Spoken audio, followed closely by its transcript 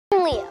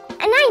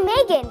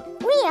Hi, Megan.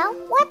 Leo,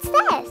 what's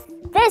this?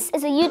 This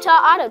is a Utah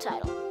auto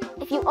title.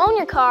 If you own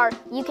your car,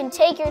 you can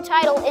take your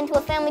title into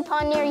a family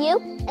pond near you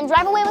and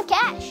drive away with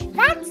cash.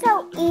 That's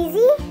so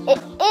easy. It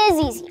is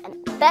easy.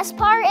 And the best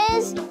part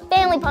is,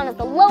 Family Pond has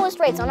the lowest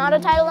rates on auto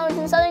title loans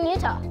in southern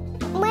Utah.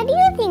 What do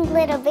you think,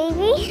 little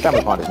baby?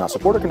 Family Pond does not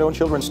support or condone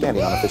children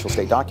standing on official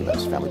state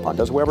documents. Family Pond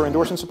does, however,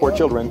 endorse and support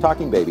children,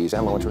 talking babies,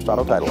 and low-interest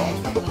auto title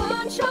loans.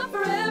 One shop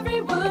for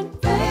everyone,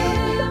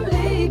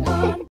 Family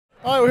Pond.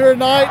 All right, we're here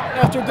tonight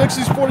after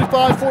Dixie's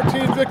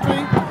 45-14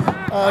 victory.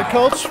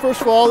 Coach,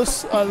 first of all,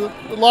 this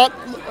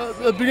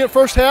the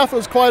first half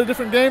was quite a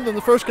different game than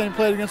the first game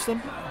played against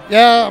them.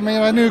 Yeah, I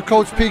mean, I knew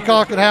Coach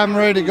Peacock would have them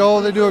ready to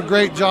go. They do a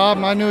great job,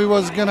 and I knew he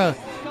was gonna,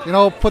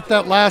 put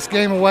that last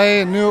game away,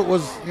 and knew it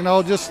was,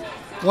 just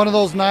one of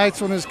those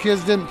nights when his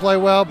kids didn't play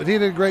well. But he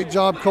did a great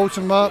job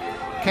coaching them up.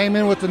 Came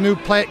in with a new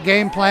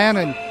game plan,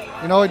 and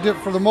he did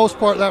for the most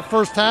part that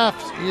first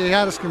half. He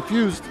had us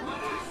confused.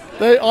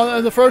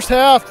 In the first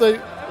half, they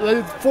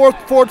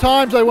four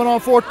times they went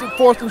on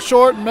fourth and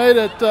short and made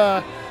it.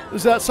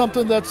 Is that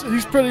something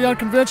he's pretty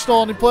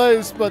unconventional and he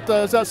plays, but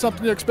is that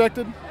something you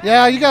expected?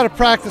 Yeah, you got to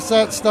practice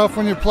that stuff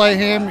when you play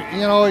him.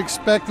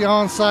 Expect the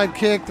onside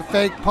kick, the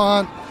fake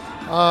punt,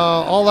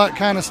 all that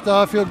kind of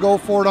stuff. He'll go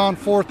for it on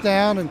fourth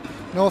down, and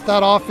with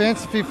that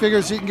offense, if he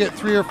figures he can get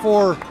 3 or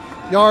 4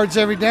 yards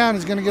every down,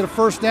 he's going to get a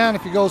first down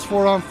if he goes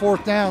for it on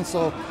fourth down.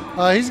 So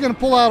he's going to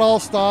pull out all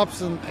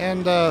stops and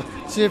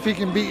see if he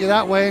can beat you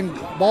that way and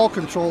ball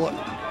control it.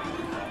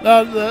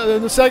 Now,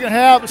 in the second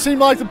half, it seemed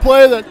like the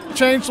play that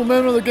changed the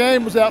momentum of the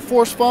game was that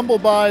forced fumble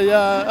by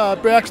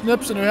Brax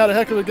Nipson, who had a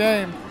heck of a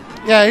game.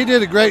 Yeah, he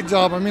did a great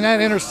job. I mean, that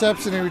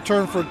interception he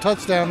returned for a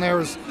touchdown there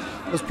was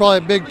probably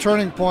a big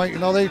turning point.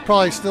 They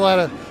probably still had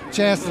a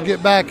chance to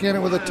get back in it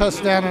with a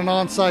touchdown and an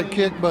onside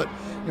kick, but,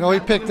 he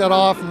picked that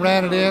off and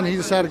ran it in. He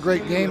just had a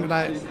great game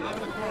tonight.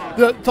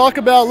 Talk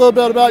a little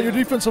bit about your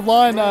defensive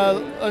line.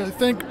 I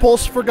think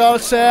Pulsifer got a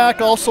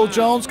sack, also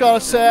Jones got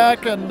a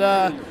sack, and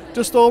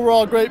just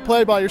overall great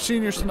play by your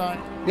seniors tonight.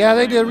 Yeah,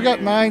 they did. We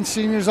got 9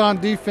 seniors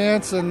on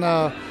defense, and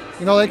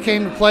they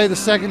came to play the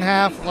second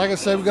half. Like I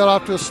said, we got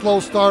off to a slow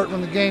start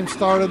when the game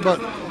started, but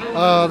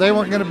they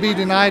weren't going to be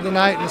denied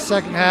tonight in the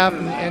second half,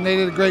 and they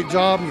did a great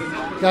job.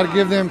 And got to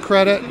give them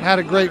credit. And had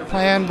a great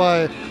plan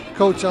by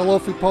Coach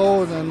Alofi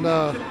Poe, and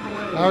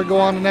now we go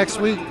on to next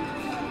week.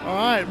 All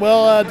right.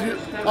 Well,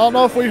 I don't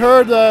know if we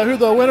heard who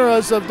the winner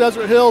is of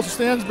Desert Hills or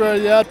Stansbury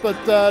yet, but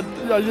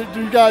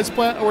do you guys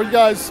plan, or you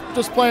guys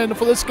just playing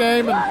for this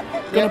game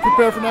and going to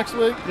prepare for next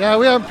week? Yeah,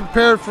 we haven't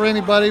prepared for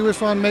anybody. We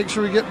just want to make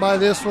sure we get by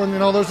this one.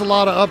 There's a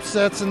lot of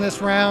upsets in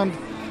this round.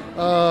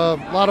 A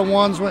lot of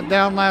ones went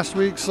down last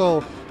week,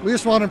 so we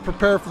just want to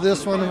prepare for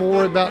this one, and we'll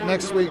worry about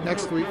next week.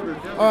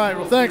 All right.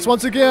 Well, thanks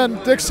once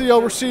again. Dixie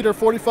over Cedar,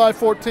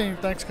 45-14.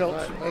 Thanks, Coach.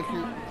 Right, thank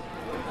you.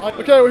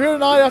 Okay, we're here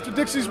tonight after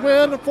Dixie's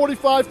win,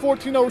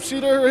 45-14 over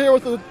Cedar. We're here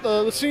with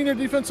the senior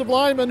defensive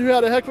lineman who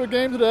had a heck of a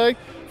game today.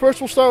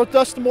 First, we'll start with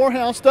Dustin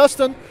Morehouse.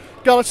 Dustin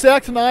got a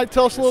sack tonight.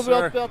 Tell us a little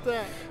bit about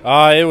that.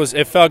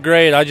 It felt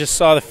great. I just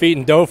saw the feet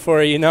and dove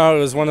for it. It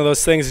was one of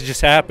those things that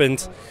just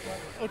happened.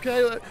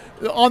 Okay,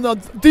 on the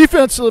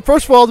defense,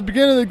 first of all, at the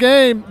beginning of the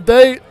game,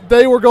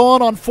 they were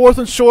going on fourth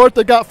and short.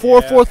 They got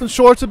four fourth and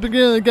shorts at the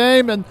beginning of the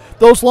game, and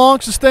those long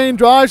sustained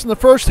drives in the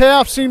first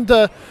half seemed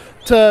to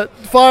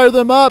fire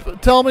them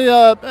up. Tell me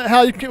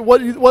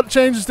what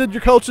changes did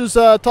your coaches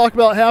talk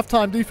about at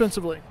halftime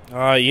defensively?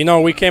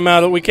 We came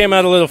out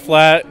a little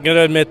flat.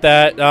 Gonna admit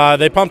that.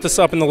 They pumped us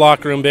up in the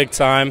locker room big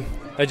time.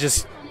 They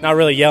just not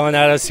really yelling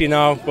at us,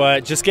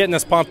 but just getting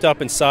us pumped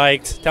up and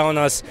psyched, telling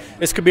us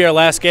this could be our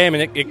last game,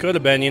 and it could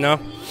have been,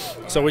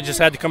 So we just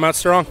had to come out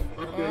strong.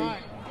 All right.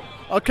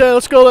 Okay,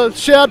 let's go to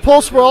Shad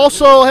Pulsifer.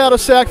 Also had a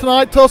sack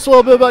tonight. Tell us a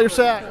little bit about your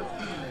sack.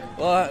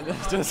 Well,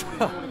 just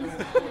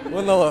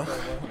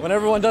when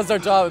everyone does their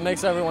job, it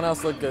makes everyone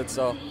else look good.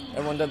 So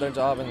everyone did their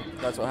job, and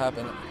that's what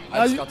happened.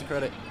 I just got the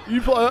credit.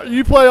 You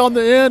play on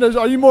the end.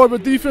 Are you more of a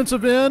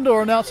defensive end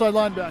or an outside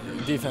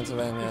linebacker? Defensive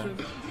end,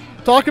 yeah.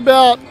 Talk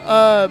about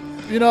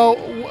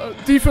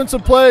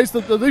defensive plays.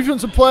 The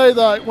defensive play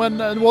that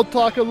and we'll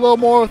talk a little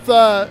more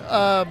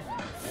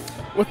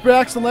with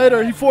Braxton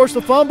later. He forced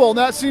a fumble, and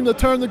that seemed to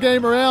turn the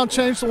game around,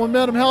 change the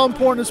momentum. How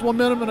important is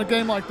momentum in a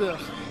game like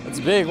this? It's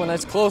big when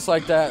it's close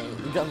like that.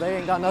 They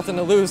ain't got nothing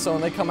to lose, so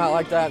when they come out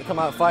like that, come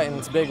out fighting,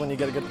 it's big when you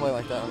get a good play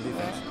like that on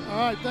defense. All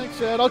right, thanks,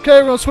 Chad. Okay,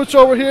 we're going to switch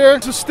over here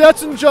to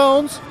Stetson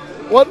Jones.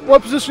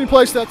 What position do you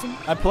play, Stetson?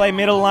 I play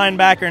middle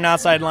linebacker and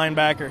outside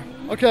linebacker.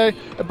 Okay,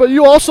 but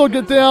you also do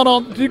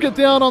you get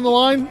down on the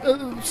line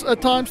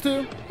at times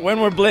too? When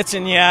we're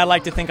blitzing, yeah, I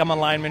like to think I'm a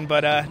lineman,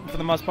 but for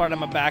the most part,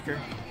 I'm a backer.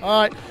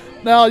 All right.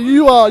 Now,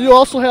 you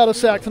also had a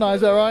sack tonight,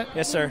 is that right?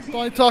 Yes, sir. Why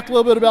don't you talk a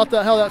little bit about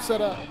that, how that set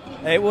up?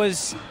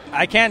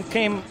 I can't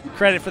claim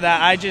credit for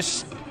that. I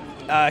just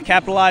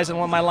capitalize on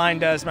what my line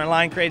does. My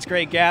line creates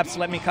great gaps,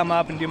 let me come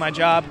up and do my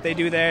job. They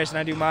do theirs, and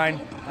I do mine,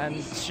 and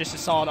it's just a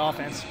solid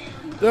offense.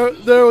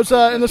 There was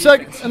in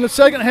the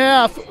second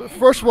half.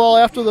 First of all,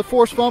 after the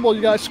forced fumble,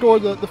 you guys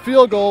scored the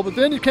field goal, but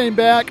then you came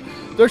back.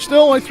 They're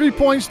still only 3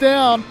 points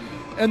down,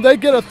 and they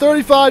get a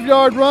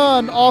 35-yard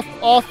run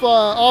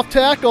off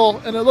tackle,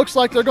 and it looks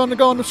like they're going to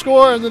go on the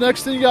score. And the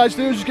next thing you guys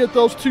do is you get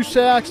those 2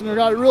 sacks, and they're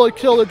going to really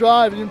kill the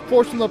drive, and you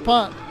force them to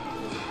punt.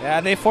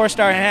 Yeah, they forced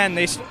our hand.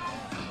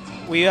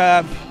 We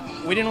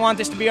didn't want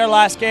this to be our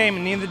last game,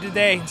 and neither did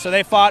they. So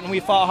they fought, and we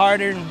fought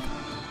harder, and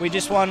we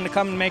just wanted to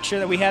come and make sure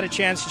that we had a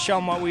chance to show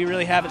them what we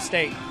really have at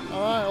stake.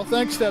 All right, well,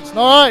 thanks, Stetson.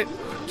 All right,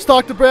 let's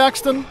talk to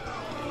Braxton.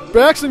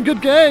 Braxton,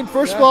 good game.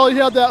 First of all,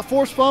 you had that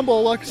forced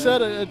fumble. Like I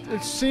said,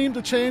 it seemed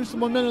to change the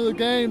momentum of the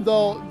game,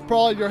 though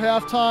probably your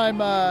halftime,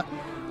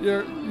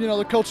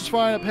 the coaches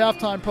firing up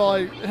halftime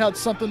probably had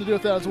something to do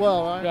with that as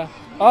well, right?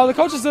 Yeah. The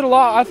coaches did a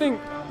lot. I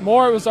think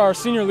more it was our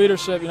senior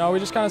leadership. We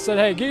just kind of said,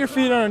 hey, get your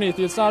feet underneath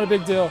you. It's not a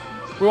big deal.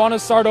 We wanted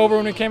to start over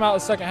when we came out the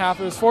second half.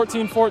 It was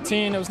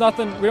 14-14. It was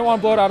nothing. We didn't want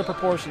to blow it out of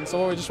proportion. So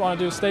what we just want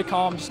to do is stay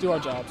calm, just do our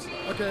jobs.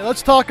 Okay,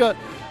 let's talk.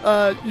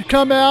 You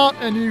come out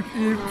and you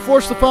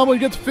force the fumble. You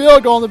get the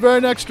field goal on the very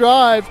next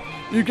drive.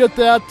 You get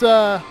that.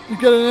 You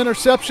get an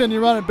interception. You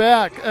run it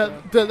back.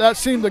 That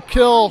seemed to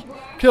kill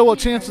what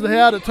chances they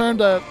had. It turned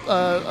it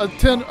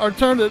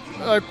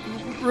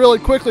really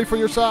quickly for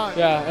your side.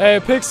 Yeah. Hey,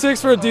 pick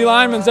 6 for a D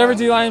lineman's every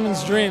D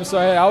lineman's dream. So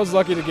hey, I was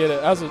lucky to get it.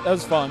 That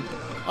was fun.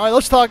 All right,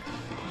 let's talk.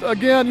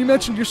 Again, you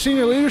mentioned your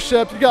senior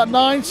leadership. You got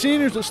 9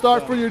 seniors that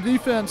start for your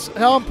defense.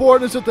 How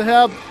important is it to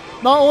have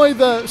not only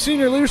the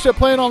senior leadership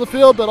playing on the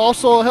field, but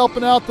also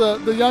helping out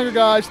the younger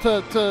guys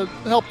to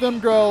help them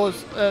grow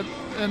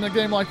in a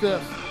game like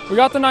this? We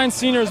got the 9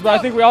 seniors, but I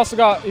think we also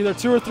got either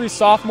 2 or 3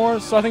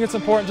 sophomores, so I think it's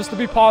important just to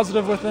be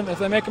positive with them. If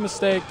they make a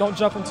mistake, don't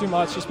jump them too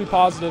much, just be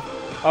positive.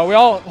 We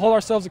all hold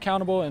ourselves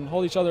accountable and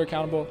hold each other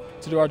accountable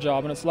to do our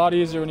job, and it's a lot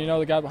easier when you know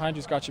the guy behind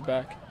you's got your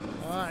back.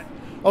 All right.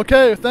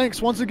 Okay,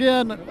 thanks. Once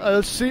again,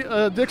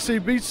 Dixie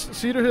beats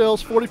Cedar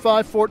Hills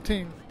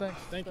 45-14. Thanks.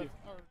 Thank you.